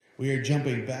We are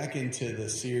jumping back into the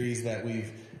series that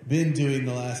we've been doing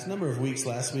the last number of weeks.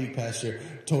 Last week, Pastor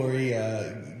Tori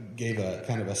gave a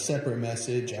kind of a separate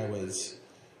message. I was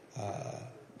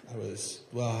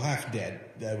half dead.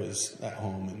 I was at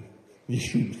home, and you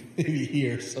can maybe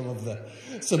hear some of the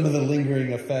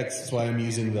lingering effects. That's why I'm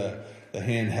using the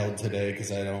handheld today,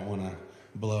 because I don't want to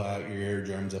blow out your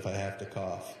eardrums if I have to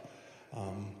cough.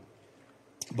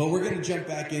 But we're going to jump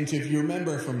back into, if you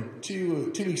remember from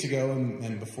two weeks ago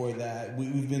and before that,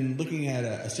 we've been looking at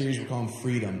a series we're calling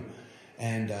Freedom.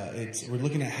 And we're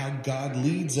looking at how God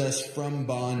leads us from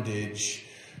bondage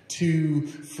to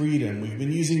freedom. We've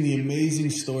been using the amazing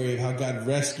story of how God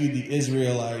rescued the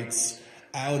Israelites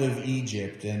out of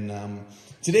Egypt. And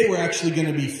today we're actually going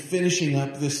to be finishing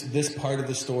up this part of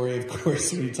the story. Of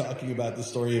course, when you're talking about the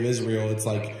story of Israel, it's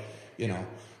like,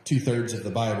 2/3 of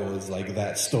the Bible is like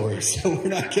that story. So we're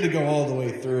not going to go all the way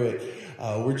through it.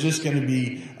 We're just going to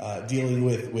be dealing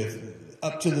with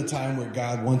up to the time where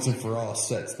God once and for all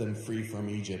sets them free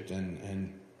from Egypt.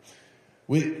 And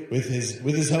with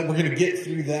his help, we're going to get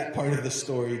through that part of the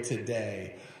story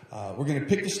today. We're going to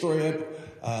pick the story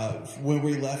up where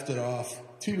we left it off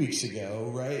 2 weeks ago,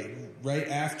 right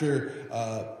after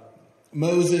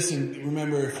Moses. And if you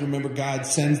remember, God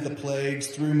sends the plagues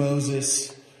through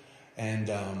Moses. And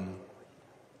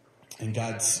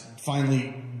God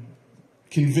finally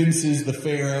convinces the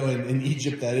Pharaoh in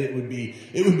Egypt that it would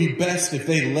be best if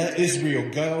they let Israel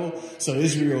go. So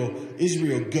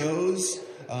Israel goes.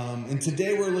 And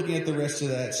today we're looking at the rest of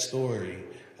that story.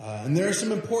 And there are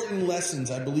some important lessons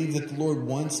I believe that the Lord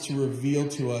wants to reveal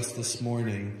to us this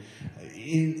morning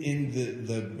in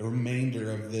the remainder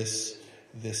of this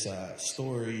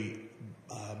story.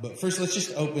 But first, let's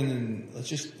just open and let's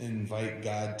just invite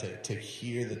God to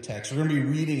hear the text. We're going to be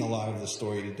reading a lot of the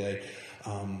story today,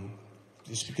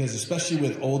 just because, especially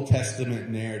with Old Testament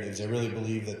narratives, I really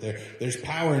believe that there's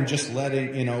power in just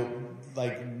letting,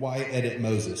 why edit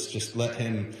Moses? Just let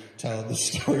him tell the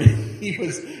story.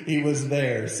 He was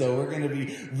there. So we're going to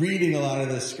be reading a lot of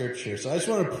the scripture. So I just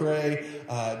want to pray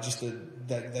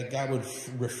that God would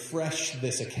refresh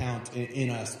this account in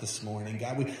us this morning.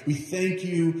 God, we thank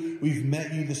you. We've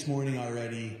met you this morning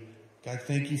already. God,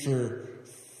 thank you for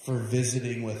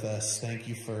visiting with us. Thank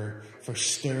you for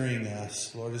stirring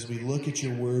us. Lord, as we look at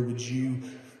your word, would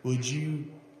you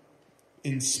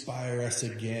inspire us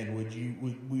again?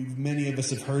 Many of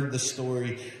us have heard the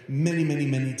story many, many,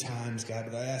 many times, God,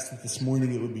 but I ask that this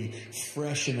morning it would be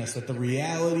fresh in us, that the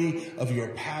reality of your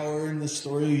power in the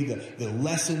story, the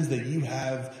lessons that you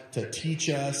have to teach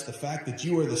us, the fact that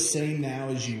you are the same now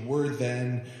as you were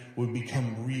then, would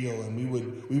become real, and we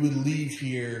would leave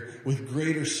here with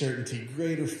greater certainty,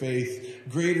 greater faith,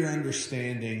 greater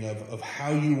understanding of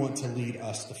how you want to lead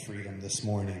us to freedom this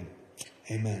morning.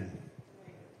 Amen.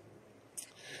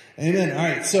 Amen. All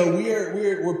right, so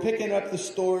we're picking up the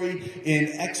story in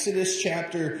Exodus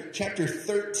chapter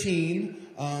 13,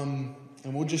 and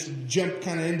we'll just jump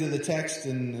kind of into the text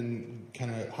and kind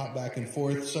of hop back and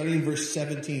forth. Starting in verse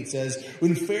 17, it says,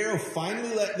 "When Pharaoh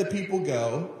finally let the people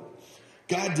go,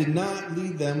 God did not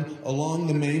lead them along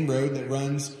the main road that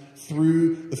runs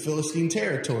through the Philistine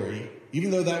territory, even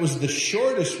though that was the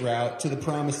shortest route to the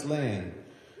promised land.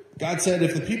 God said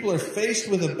if the people are faced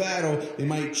with a battle, they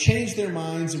might change their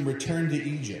minds and return to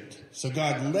Egypt. So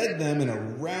God led them in a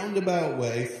roundabout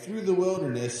way through the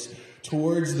wilderness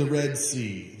towards the Red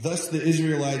Sea. Thus the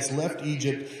Israelites left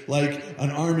Egypt like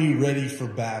an army ready for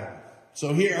battle."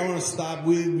 So here I want to stop.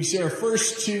 We see our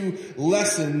first two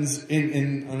lessons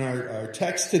in our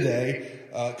text today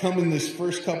come in this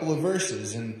first couple of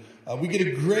verses. And we get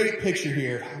a great picture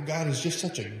here of how God is just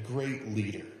such a great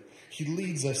leader. He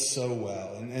leads us so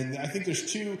well. And I think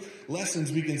there's two lessons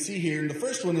we can see here. And the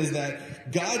first one is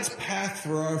that God's path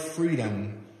for our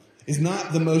freedom is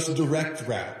not the most direct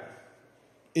route.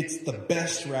 It's the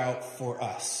best route for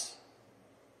us.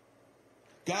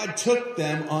 God took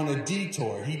them on a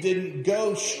detour. He didn't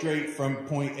go straight from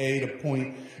point A to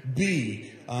point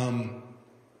B.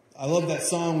 I love that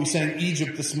song. We sang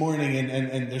Egypt this morning,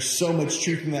 and there's so much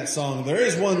truth in that song. There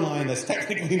is one line that's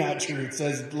technically not true. It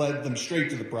says it led them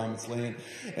straight to the promised land.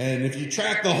 And if you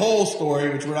track the whole story,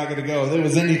 which we're not going to go, it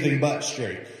was anything but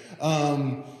straight.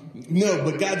 No,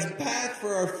 but God's path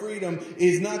for our freedom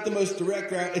is not the most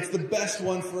direct route. It's the best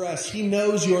one for us. He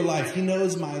knows your life. He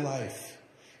knows my life.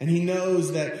 And he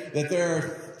knows that there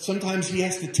are sometimes he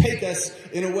has to take us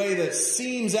in a way that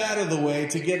seems out of the way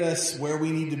to get us where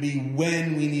we need to be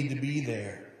when we need to be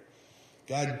there.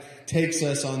 God takes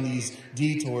us on these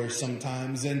detours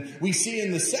sometimes. And we see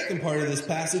in the second part of this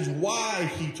passage why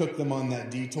he took them on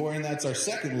that detour. And that's our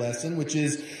second lesson, which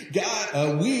is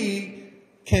we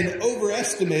can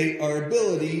overestimate our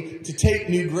ability to take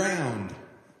new ground.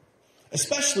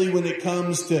 Especially when it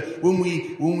comes to when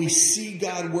we see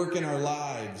God work in our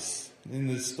lives. In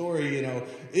the story,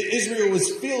 Israel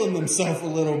was feeling themselves a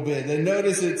little bit. And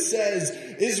notice it says,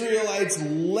 Israelites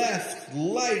left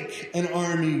like an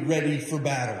army ready for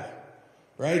battle.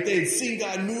 Right? They had seen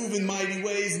God move in mighty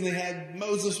ways, and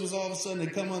Moses was all of a sudden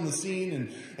had come on the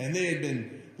scene, and they had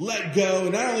been let go.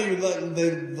 And not only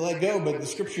they let go, but the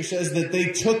scripture says that they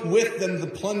took with them the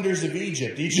plunders of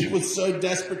Egypt. Egypt was so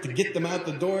desperate to get them out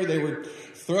the door, they were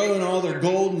throwing all their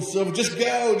gold and silver. Just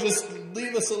go, just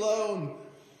leave us alone.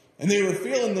 And they were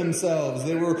feeling themselves.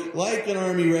 They were like an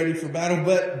army ready for battle,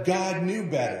 but God knew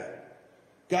better.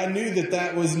 God knew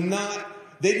that was not,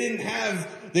 they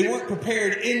weren't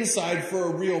prepared inside for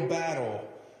a real battle.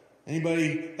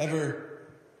 Anybody ever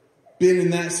been in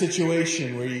that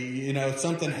situation where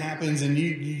something happens and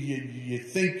you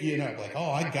think, like,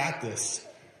 oh, I got this.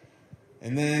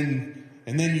 And then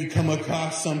you come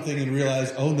across something and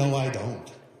realize, oh, no, I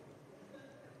don't.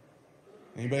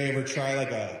 Anybody ever try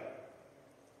like a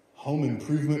home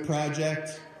improvement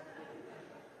project?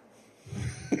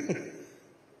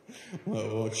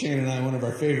 Well, Shannon and I, one of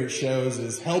our favorite shows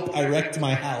is Help, I Wrecked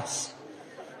My House.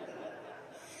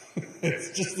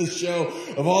 It's just the show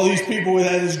of all these people who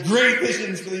had these great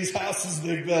visions for these houses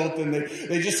they built, and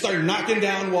they just start knocking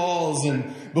down walls,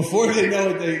 and before they know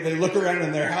it, they look around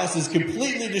and their house is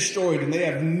completely destroyed, and they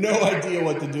have no idea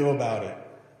what to do about it.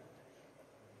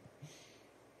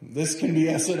 This can be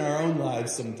us in our own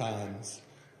lives sometimes.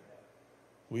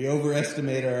 We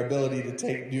overestimate our ability to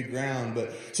take new ground,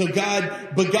 but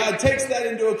God takes that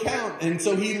into account, and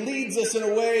so He leads us in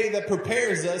a way that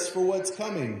prepares us for what's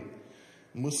coming.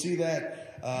 And we'll see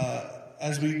that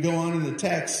as we go on in the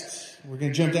text. We're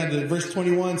going to jump down to verse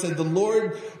 21. It said, the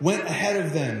Lord went ahead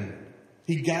of them.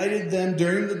 He guided them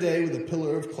during the day with a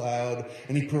pillar of cloud,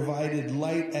 and He provided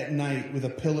light at night with a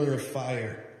pillar of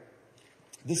fire.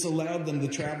 This allowed them to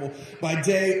travel by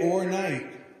day or night.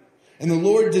 And the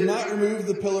Lord did not remove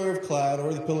the pillar of cloud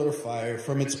or the pillar of fire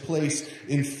from its place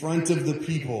in front of the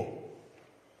people.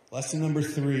 Lesson number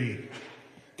 3.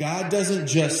 God doesn't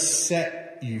just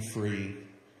set you free.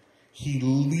 He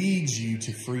leads you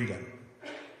to freedom.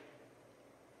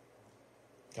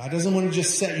 God doesn't want to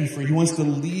just set you free. He wants to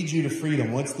lead you to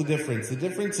freedom. What's the difference? The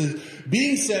difference is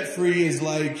being set free is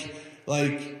like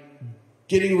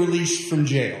getting released from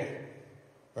jail.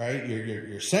 Right?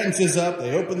 Your sentence is up.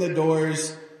 They open the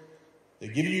doors. They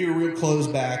give you your real clothes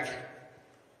back.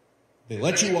 They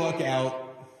let you walk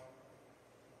out.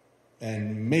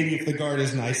 And maybe if the guard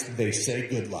is nice, they say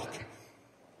good luck.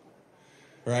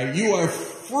 Right? You are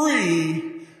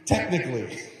free,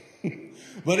 technically.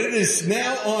 But it is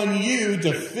now on you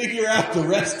to figure out the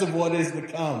rest of what is to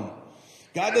come.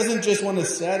 God doesn't just want to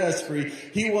set us free.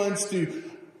 He wants to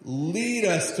lead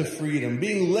us to freedom.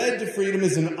 Being led to freedom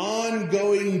is an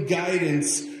ongoing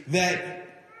guidance that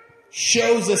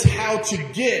shows us how to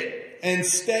get and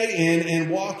stay in and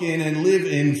walk in and live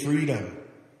in freedom.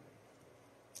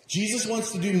 Jesus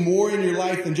wants to do more in your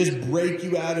life than just break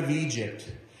you out of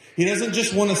Egypt. He doesn't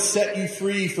just want to set you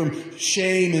free from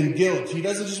shame and guilt. He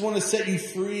doesn't just want to set you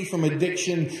free from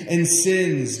addiction and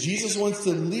sins. Jesus wants to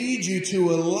lead you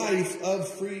to a life of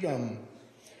freedom.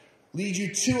 Lead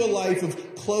you to a life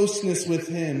of closeness with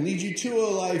Him. Lead you to a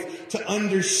life to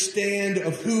understand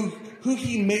of who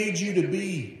He made you to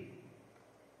be.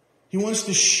 He wants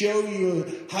to show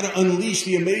you how to unleash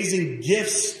the amazing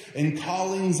gifts and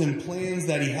callings and plans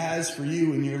that He has for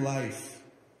you in your life.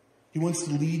 He wants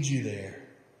to lead you there.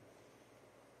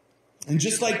 And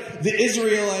just like the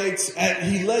Israelites,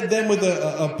 He led them with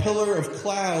a pillar of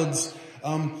clouds.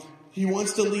 He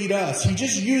wants to lead us. He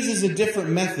just uses a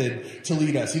different method to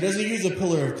lead us. He doesn't use a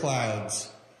pillar of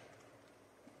clouds.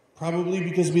 Probably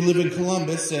because we live in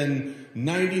Columbus and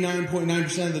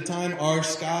 99.9% of the time our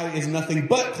sky is nothing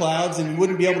but clouds and you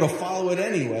wouldn't be able to follow it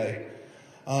anyway.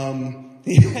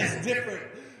 He has different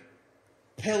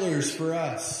pillars for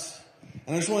us.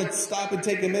 And I just want to stop and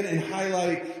take a minute and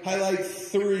highlight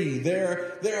 3.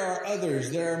 There are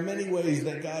others. There are many ways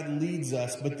that God leads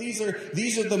us, but these are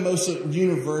the most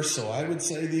universal. I would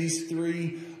say these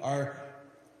 3 are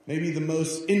maybe the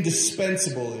most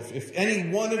indispensable. If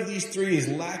any one of these 3 is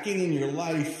lacking in your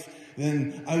life,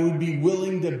 then I would be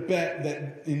willing to bet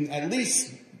that in at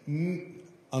least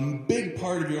a big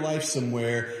part of your life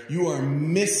somewhere, you are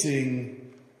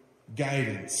missing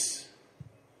guidance.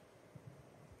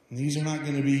 And these are not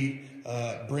going to be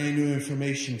brand new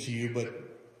information to you, but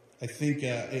I think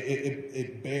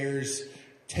it bears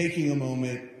taking a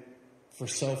moment for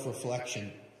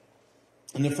self-reflection.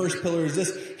 And the first pillar is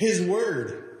this: His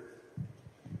Word.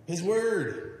 His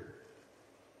word.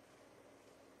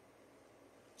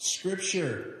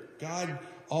 Scripture. God,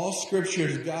 all scripture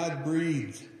is God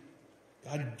breathed.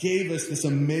 God gave us this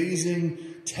amazing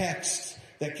text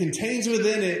that contains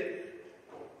within it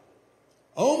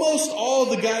almost all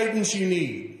the guidance you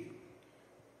need.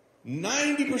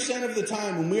 90% of the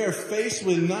time when we are faced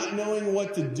with not knowing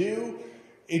what to do,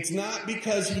 it's not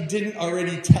because he didn't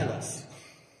already tell us.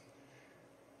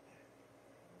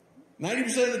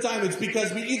 90% of the time it's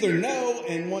because we either know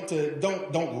and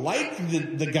don't like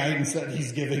the guidance that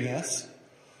he's giving us,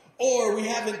 or we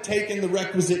haven't taken the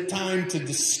requisite time to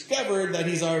discover that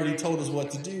he's already told us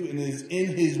what to do and is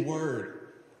in his word.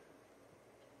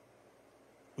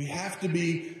 We have to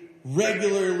be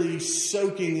regularly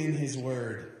soaking in his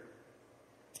word.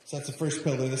 So that's the first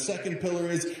pillar. The second pillar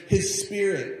is his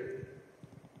Spirit.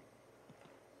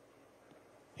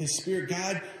 His Spirit,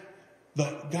 God,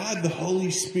 the Holy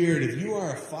Spirit, if you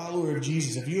are a follower of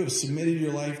Jesus, if you have submitted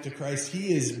your life to Christ,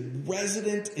 he is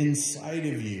resident inside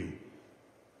of you.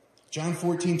 John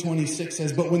 14:26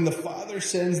 says, but when the Father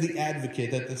sends the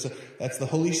advocate, that's the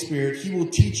Holy Spirit, he will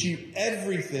teach you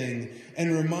everything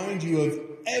and remind you of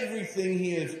everything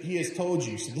he has told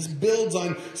you. So this builds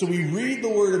on, so we read the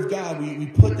Word of God, we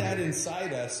put that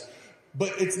inside us,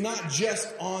 but it's not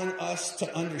just on us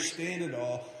to understand it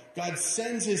all. God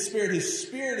sends his Spirit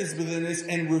is within us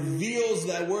and reveals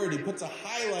that word. He puts a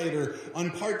highlighter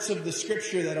on parts of the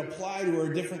scripture that apply to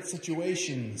our different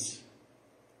situations.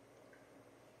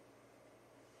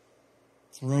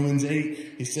 Romans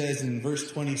 8, he says in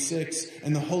verse 26,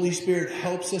 and the Holy Spirit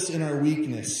helps us in our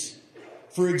weakness.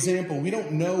 For example, we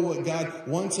don't know what God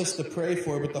wants us to pray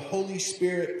for, but the Holy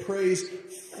Spirit prays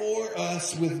for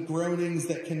us with groanings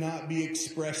that cannot be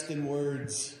expressed in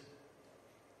words.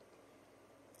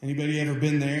 Anybody ever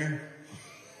been there?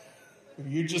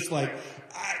 You're just like,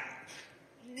 I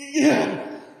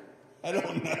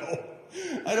don't know.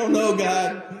 I don't know,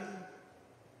 God.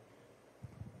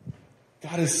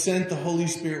 God has sent the Holy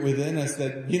Spirit within us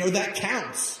that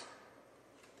counts.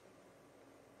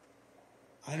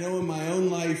 I know in my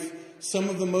own life, some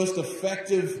of the most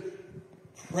effective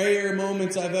prayer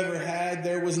moments I've ever had,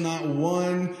 there was not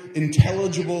one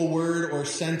intelligible word or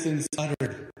sentence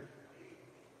uttered.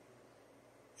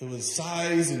 It was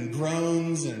sighs and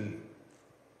groans and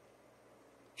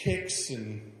kicks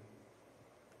and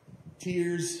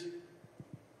tears.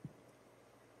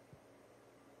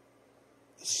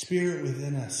 The Spirit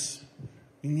within us.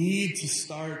 We need to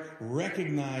start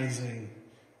recognizing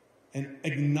and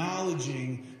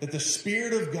acknowledging that the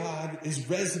Spirit of God is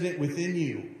resident within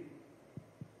you.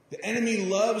 The enemy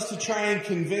loves to try and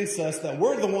convince us that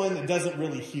we're the one that doesn't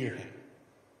really hear him.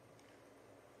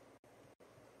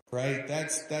 Right?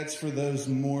 That's for those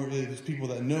people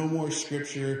that know more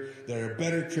scripture, that are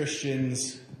better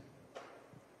Christians,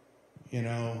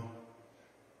 and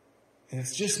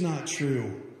it's just not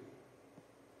true.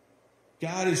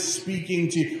 God is speaking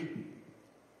to you.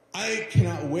 I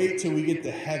cannot wait till we get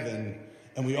to heaven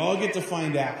and we all get to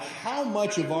find out how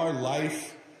much of our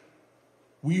life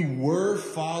we were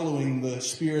following the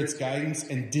Spirit's guidance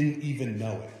and didn't even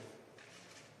know it.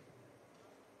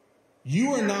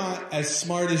 You are not as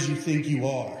smart as you think you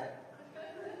are.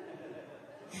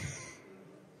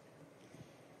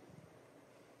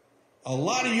 A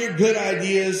lot of your good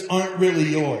ideas aren't really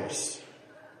yours.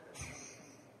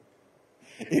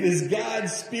 It is God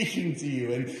speaking to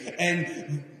you,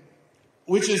 and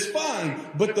which is fine,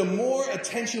 but the more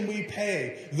attention we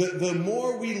pay, the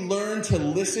more we learn to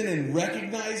listen and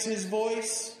recognize his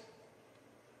voice,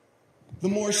 the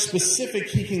more specific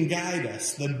he can guide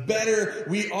us. The better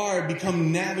we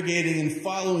become navigating and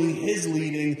following his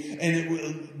leading,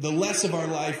 and the less of our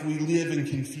life we live in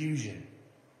confusion.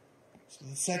 So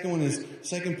the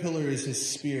second pillar is his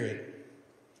Spirit.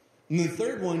 And the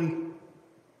third one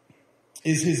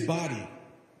is his body.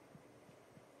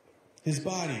 His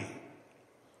body.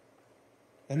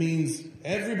 That means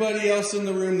everybody else in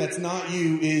the room that's not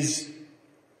you is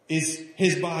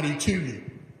his body to you.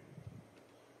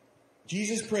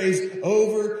 Jesus prays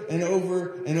over and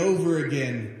over and over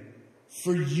again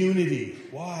for unity.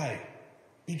 Why?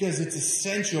 Because it's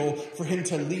essential for him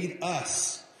to lead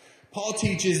us. Paul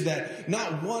teaches that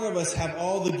not one of us have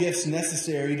all the gifts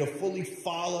necessary to fully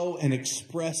follow and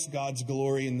express God's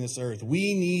glory in this earth.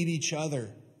 We need each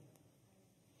other.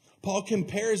 Paul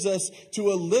compares us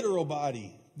to a literal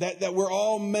body, that we're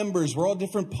all members, we're all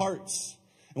different parts.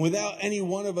 And without any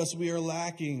one of us, we are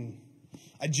lacking.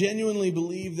 I genuinely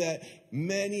believe that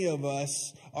many of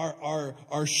us, our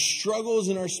struggles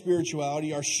in our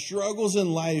spirituality, our struggles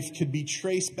in life could be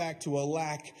traced back to a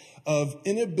lack of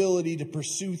inability to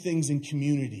pursue things in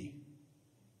community.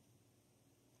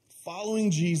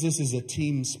 Following Jesus is a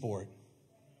team sport.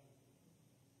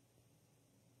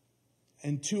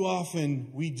 And too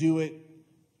often we do it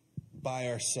by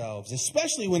ourselves,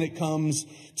 especially when it comes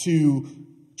to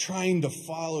trying to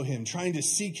follow him, trying to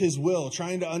seek his will,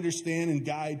 trying to understand and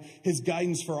guide his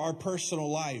guidance for our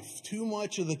personal life. Too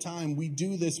much of the time we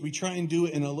do this, we try and do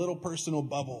it in a little personal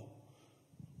bubble.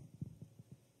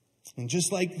 And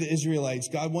just like the Israelites,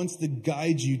 God wants to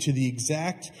guide you to the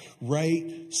exact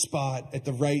right spot at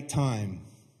the right time.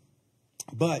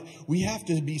 But we have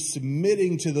to be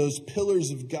submitting to those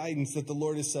pillars of guidance that the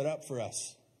Lord has set up for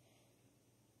us.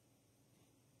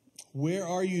 Where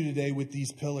are you today with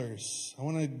these pillars? I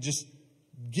want to just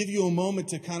give you a moment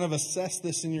to kind of assess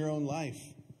this in your own life.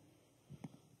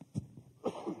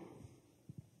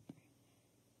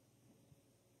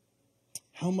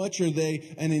 How much are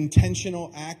they an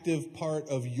intentional, active part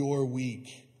of your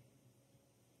week?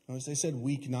 Notice I said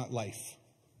week, not life.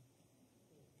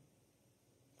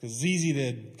 Because it's easy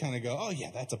to kind of go, oh yeah,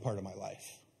 that's a part of my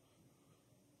life.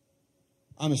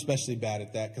 I'm especially bad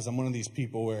at that because I'm one of these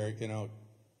people where,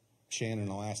 Shannon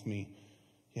will ask me,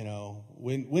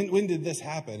 when did this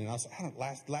happen? And I'll say, I don't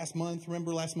know, last month.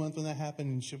 Remember last month when that happened?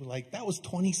 And she'll be like, that was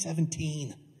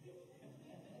 2017.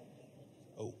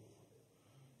 Oh.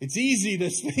 It's easy to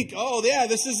think, oh yeah,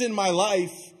 this is in my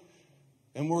life.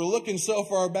 And we're looking so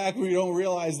far back we don't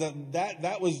realize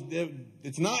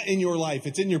it's not in your life,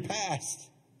 it's in your past.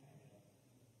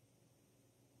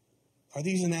 Are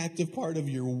these an active part of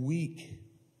your week?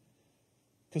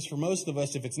 Because for most of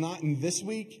us, if it's not in this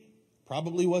week,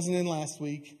 probably wasn't in last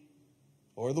week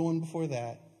or the one before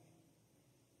that.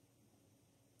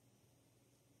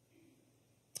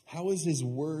 How is his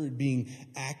word being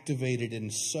activated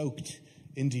and soaked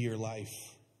into your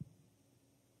life?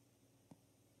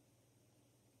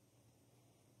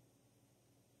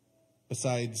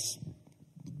 Besides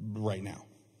right now.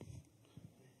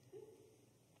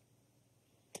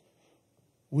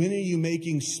 When are you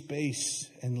making space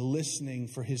and listening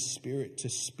for his Spirit to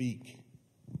speak?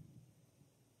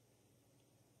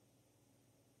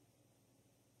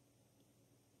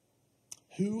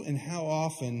 Who and how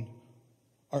often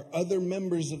are other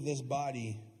members of this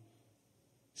body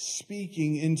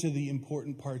speaking into the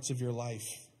important parts of your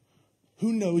life?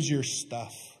 Who knows your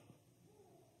stuff?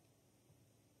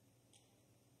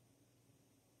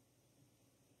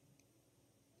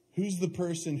 Who's the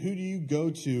person, who do you go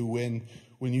to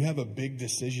when you have a big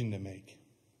decision to make?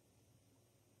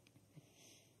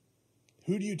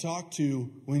 Who do you talk to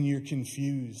when you're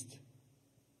confused?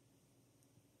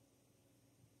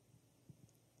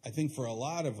 I think for a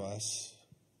lot of us,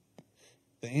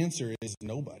 the answer is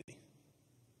nobody.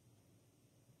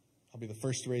 I'll be the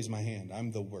first to raise my hand.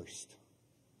 I'm the worst.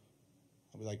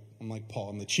 I'm like Paul.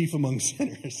 I'm the chief among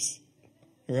sinners,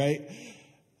 right?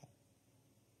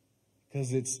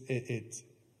 Because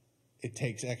it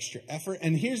takes extra effort.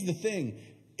 And here's the thing.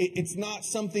 It's not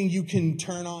something you can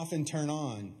turn off and turn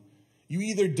on. You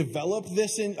either develop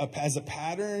this as a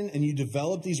pattern and you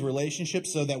develop these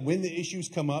relationships so that when the issues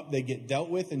come up, they get dealt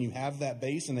with and you have that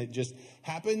base and it just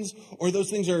happens. Or those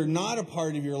things are not a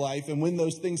part of your life. And when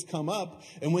those things come up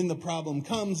and when the problem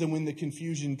comes and when the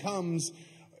confusion comes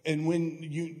and when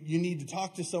you need to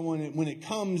talk to someone, and when it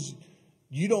comes,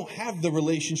 you don't have the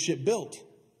relationship built.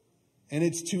 And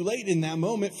it's too late in that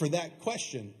moment for that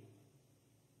question.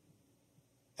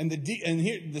 And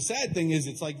here the sad thing is,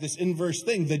 it's like this inverse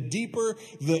thing. The deeper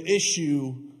the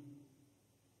issue,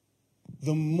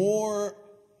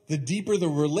 the deeper the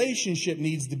relationship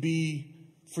needs to be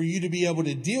for you to be able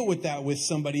to deal with that with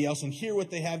somebody else and hear what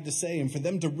they have to say and for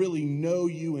them to really know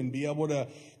you and be able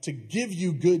to give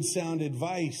you good sound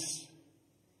advice.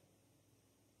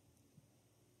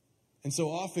 And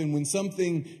so often when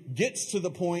something gets to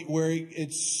the point where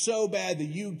it's so bad that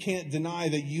you can't deny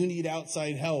that you need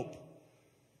outside help,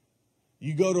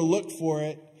 you go to look for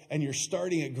it and you're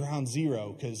starting at ground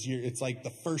zero because it's like the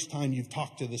first time you've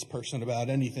talked to this person about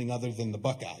anything other than the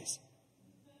Buckeyes.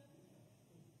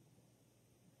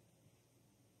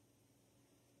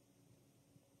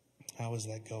 How is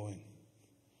that going?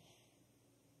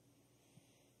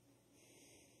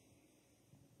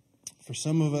 For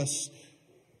some of us,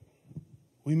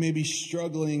 we may be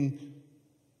struggling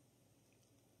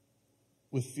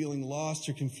with feeling lost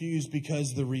or confused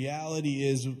because the reality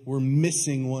is we're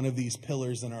missing one of these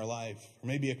pillars in our life, or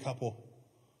maybe a couple.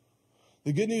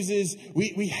 The good news is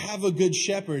we have a good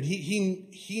shepherd.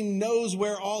 He knows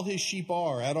where all his sheep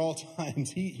are at all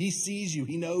times. He sees you.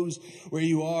 He knows where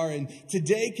you are. And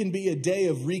today can be a day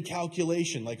of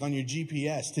recalculation, like on your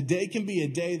GPS. Today can be a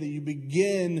day that you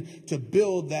begin to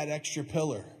build that extra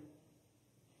pillar.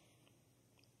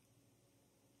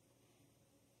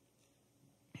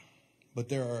 But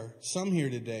there are some here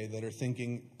today that are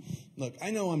thinking, look,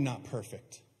 I know I'm not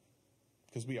perfect,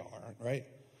 because we aren't, right?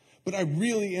 But I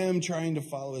really am trying to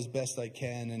follow as best I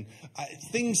can, and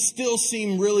things still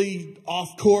seem really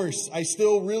off course. I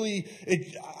still really,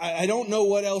 I don't know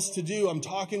what else to do. I'm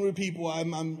talking with people.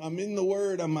 I'm in the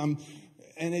Word.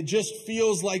 and it just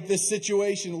feels like this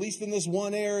situation, at least in this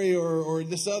one area or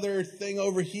this other thing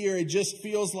over here, it just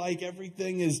feels like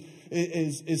everything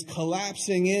is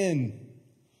collapsing in.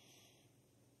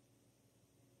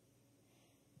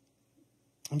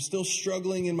 I'm still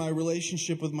struggling in my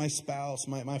relationship with my spouse.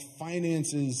 My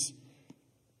finances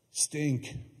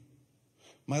stink.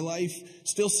 My life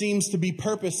still seems to be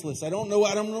purposeless. I don't know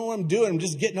what I'm doing. I'm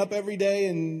just getting up every day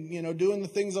and, doing the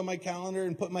things on my calendar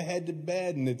and putting my head to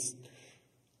bed. And it's,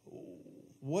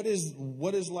 what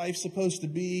is life supposed to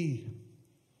be?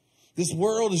 This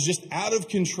world is just out of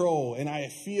control, and I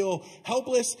feel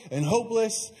helpless and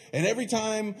hopeless. And every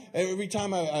time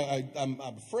I'm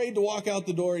afraid to walk out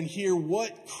the door and hear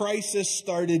what crisis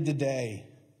started today.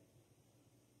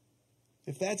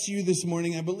 If that's you this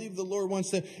morning, I believe the Lord wants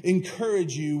to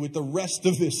encourage you with the rest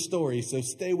of this story. So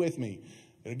stay with me.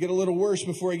 It'll get a little worse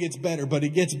before it gets better, but it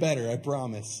gets better, I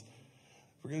promise.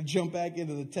 We're going to jump back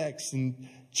into the text in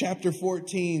chapter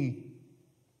 14.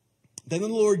 Then the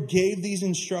Lord gave these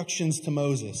instructions to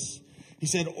Moses. He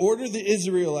said, order the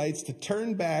Israelites to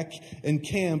turn back and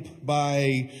camp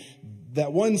by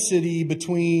that one city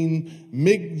between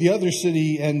the other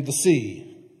city and the sea.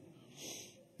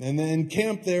 And then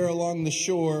camp there along the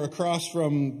shore across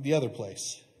from the other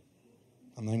place.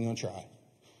 I'm not even going to try.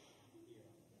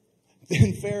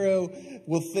 Then Pharaoh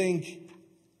will think,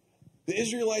 the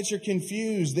Israelites are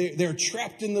confused. They're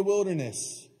trapped in the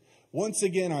wilderness. Once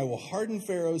again, I will harden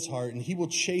Pharaoh's heart, and he will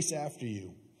chase after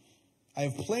you. I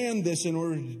have planned this in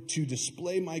order to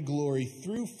display my glory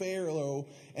through Pharaoh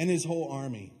and his whole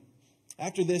army.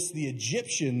 After this, the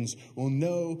Egyptians will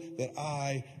know that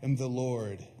I am the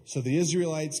Lord. So the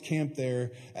Israelites camped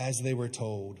there as they were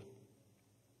told.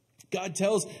 God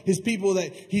tells his people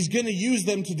that he's going to use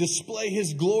them to display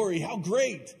his glory. How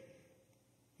great!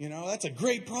 That's a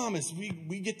great promise.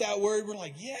 We get that word, we're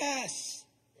like, yes!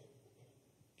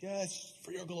 Yes,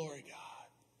 for your glory,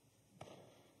 God.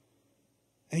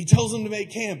 And he tells them to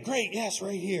make camp. Great, yes,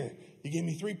 right here. You gave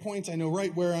me 3 points. I know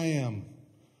right where I am.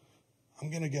 I'm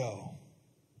going to go.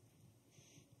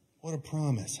 What a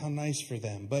promise. How nice for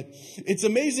them. But it's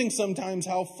amazing sometimes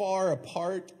how far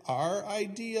apart our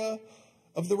idea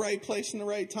of the right place and the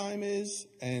right time is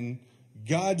and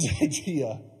God's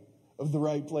idea of the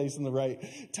right place and the right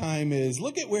time is.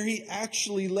 Look at where he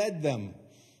actually led them.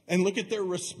 And look at their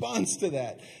response to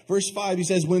that. Verse 5, he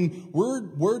says, when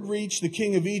word reached the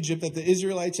king of Egypt that the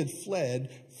Israelites had fled,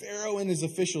 Pharaoh and his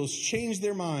officials changed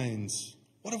their minds.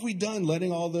 What have we done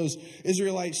letting all those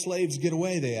Israelite slaves get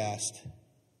away, they asked.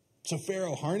 So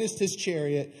Pharaoh harnessed his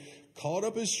chariot, called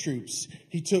up his troops.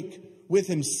 He took with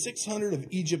him 600 of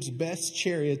Egypt's best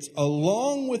chariots,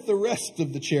 along with the rest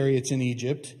of the chariots in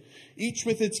Egypt, each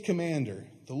with its commander.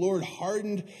 The Lord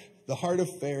hardened the heart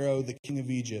of Pharaoh, the king of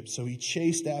Egypt. So he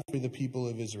chased after the people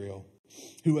of Israel,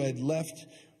 who had left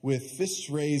with fists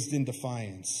raised in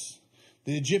defiance.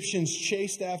 The Egyptians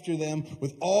chased after them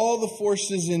with all the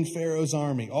forces in Pharaoh's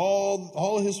army,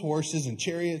 all his horses and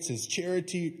chariots, his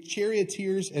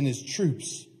charioteers and his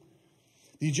troops.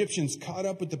 The Egyptians caught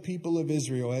up with the people of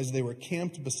Israel as they were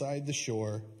camped beside the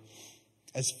shore.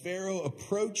 As Pharaoh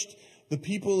approached the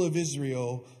people of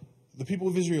Israel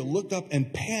looked up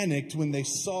and panicked when they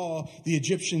saw the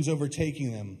Egyptians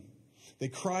overtaking them. They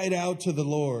cried out to the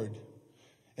Lord,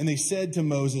 and they said to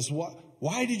Moses,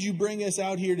 why did you bring us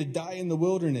out here to die in the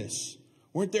wilderness?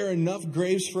 Weren't there enough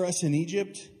graves for us in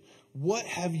Egypt? What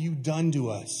have you done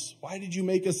to us? Why did you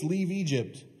make us leave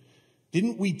Egypt?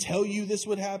 Didn't we tell you this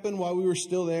would happen while we were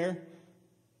still there?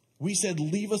 We said,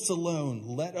 leave us alone.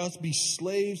 Let us be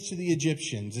slaves to the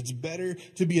Egyptians. It's better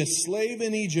to be a slave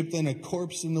in Egypt than a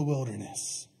corpse in the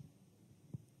wilderness.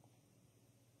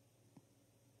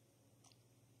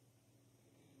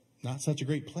 Not such a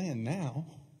great plan now.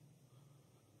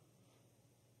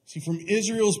 See, from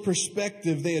Israel's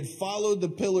perspective, they had followed the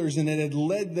pillars and it had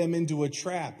led them into a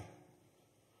trap,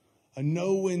 a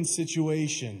no-win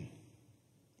situation.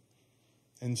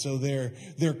 And so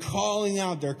they're calling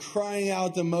out, they're crying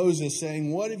out to Moses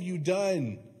saying, what have you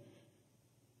done?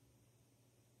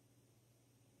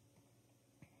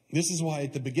 This is why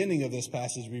at the beginning of this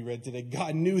passage we read today,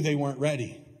 God knew they weren't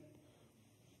ready.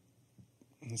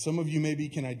 And some of you maybe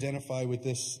can identify with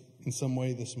this in some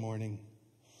way this morning.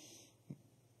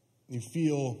 You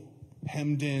feel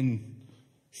hemmed in.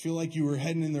 You feel like you're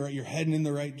heading in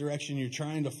the right direction. You're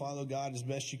trying to follow God as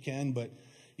best you can, but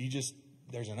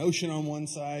there's an ocean on one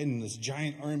side and this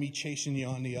giant army chasing you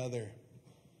on the other.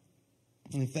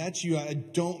 And if that's you, I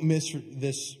don't miss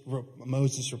this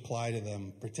Moses' reply to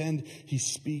them. Pretend he's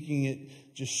speaking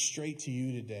it just straight to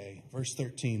you today. Verse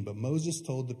 13, but Moses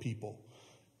told the people,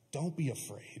 don't be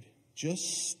afraid.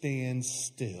 Just stand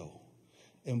still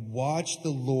and watch the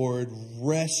Lord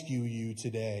rescue you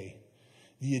today.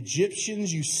 The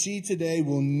Egyptians you see today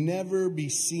will never be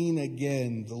seen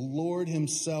again. The Lord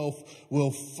himself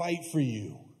will fight for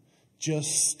you.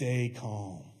 Just stay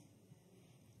calm.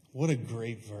 What a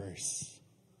great verse.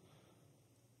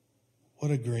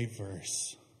 What a great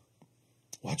verse.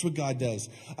 Watch what God does.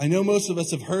 I know most of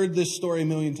us have heard this story a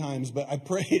million times, but I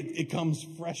pray it comes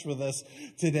fresh with us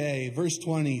today. Verse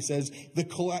 20 says, the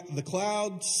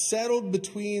cloud settled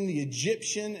between the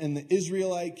Egyptian and the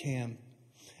Israelite camp.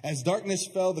 As darkness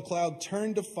fell, the cloud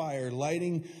turned to fire,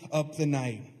 lighting up the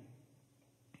night.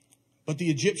 But the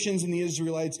Egyptians and the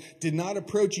Israelites did not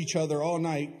approach each other all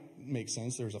night. Makes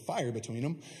sense. There was a fire between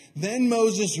them. Then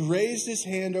Moses raised his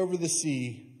hand over the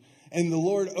sea, and the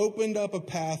Lord opened up a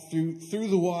path through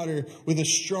the water with a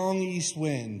strong east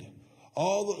wind.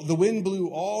 The wind blew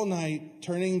all night,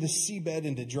 turning the seabed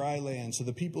into dry land. So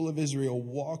the people of Israel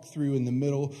walked through in the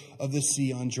middle of the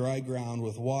sea on dry ground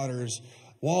with walls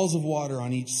of water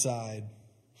on each side.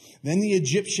 Then the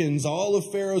Egyptians, all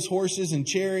of Pharaoh's horses and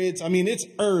chariots, it's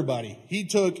everybody.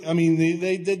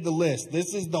 They did the list.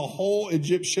 This is the whole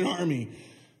Egyptian army.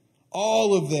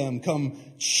 All of them come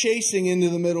chasing into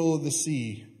the middle of the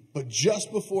sea. But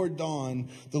just before dawn,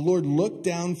 the Lord looked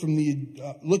down on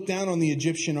the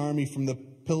Egyptian army from the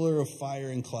pillar of fire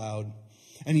and cloud,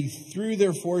 and he threw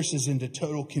their forces into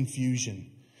total confusion.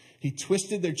 He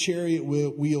twisted their chariot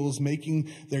wheels,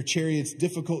 making their chariots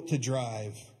difficult to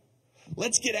drive.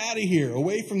 Let's get out of here,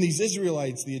 away from these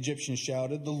Israelites, the Egyptians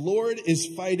shouted. The Lord is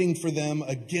fighting for them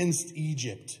against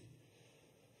Egypt.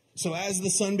 So as the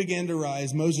sun began to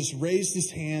rise, Moses raised his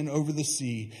hand over the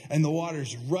sea, and the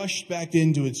waters rushed back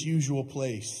into its usual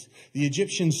place. The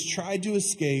Egyptians tried to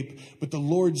escape, but the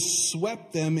Lord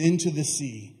swept them into the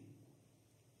sea.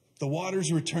 The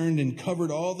waters returned and covered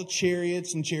all the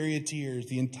chariots and charioteers,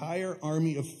 the entire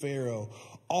army of Pharaoh,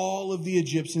 all of the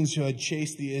Egyptians who had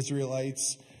chased the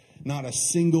Israelites. Not a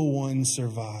single one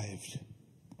survived.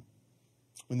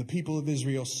 When the people of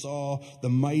Israel saw the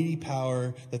mighty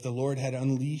power that the Lord had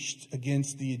unleashed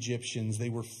against the Egyptians, they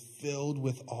were filled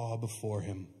with awe before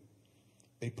him.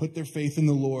 They put their faith in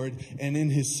the Lord and in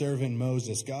his servant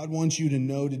Moses. God wants you to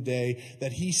know today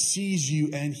that he sees you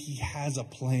and he has a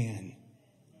plan.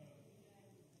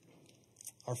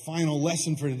 Our final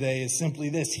lesson for today is simply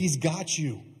this. He's got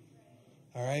you.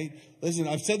 All right? Listen,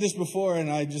 I've said this before,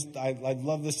 and I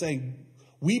love this saying.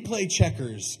 We play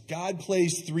checkers. God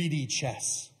plays 3D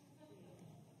chess.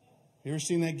 You ever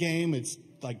seen that game? It's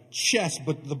like chess,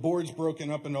 but the board's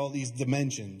broken up into all these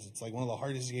dimensions. It's like one of the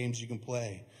hardest games you can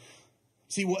play.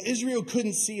 See, what Israel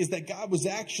couldn't see is that God was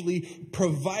actually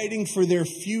providing for their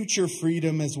future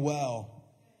freedom as well.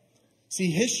 See,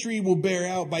 history will bear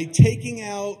out by taking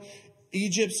out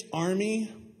Egypt's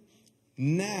army.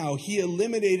 Now, he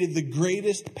eliminated the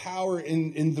greatest power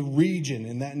in the region,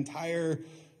 in that entire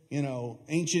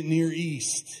ancient Near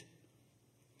East.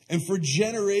 And for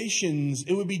generations,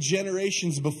 it would be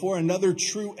generations before another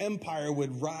true empire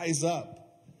would rise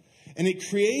up. And it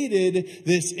created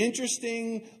this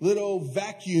interesting little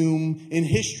vacuum in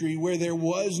history where there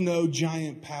was no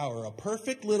giant power. A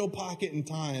perfect little pocket in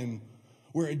time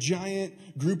where a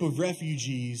giant group of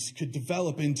refugees could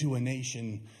develop into a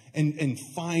nation and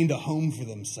find a home for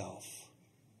themselves.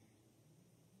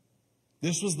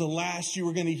 This was the last you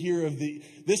were going to hear of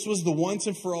this was the once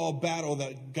and for all battle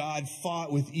that God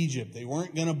fought with Egypt. They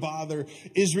weren't going to bother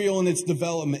Israel and its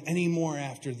development anymore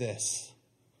after this.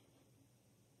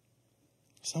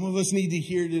 Some of us need to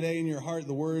hear today in your heart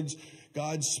the words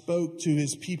God spoke to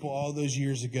his people all those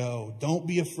years ago. Don't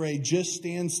be afraid. Just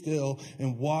stand still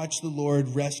and watch the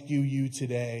Lord rescue you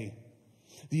today.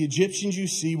 The Egyptians you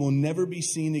see will never be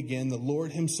seen again. The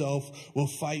Lord himself will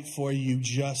fight for you.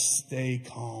 Just stay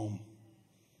calm.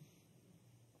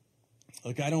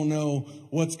 Look, I don't know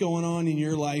what's going on in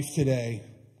your life today,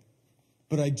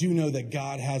 but I do know that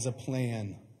God has a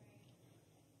plan.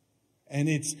 And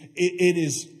it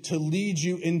is to lead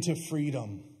you into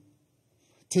freedom,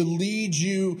 to lead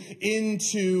you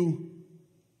into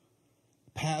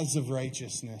paths of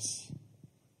righteousness.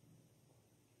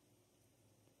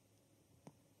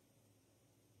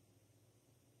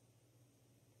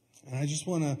 And I just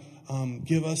want to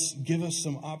give us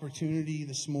some opportunity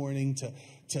this morning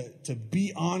to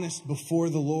be honest before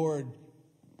the Lord.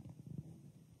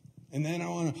 And then I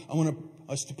want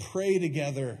us to pray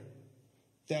together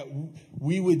that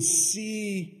we would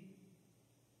see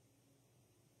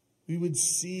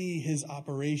his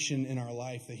operation in our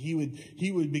life, that we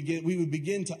would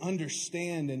begin to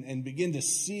understand and begin to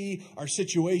see our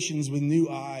situations with new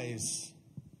eyes,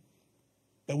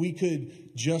 that we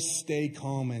could just stay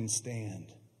calm and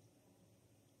stand.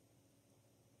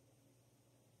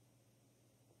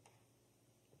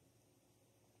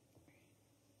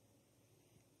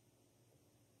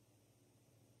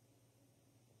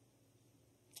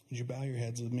 Would you bow your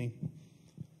heads with me?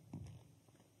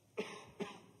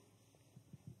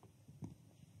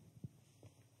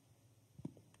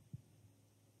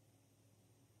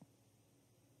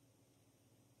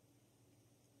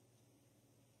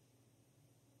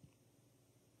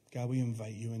 God, we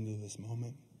invite you into this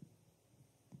moment.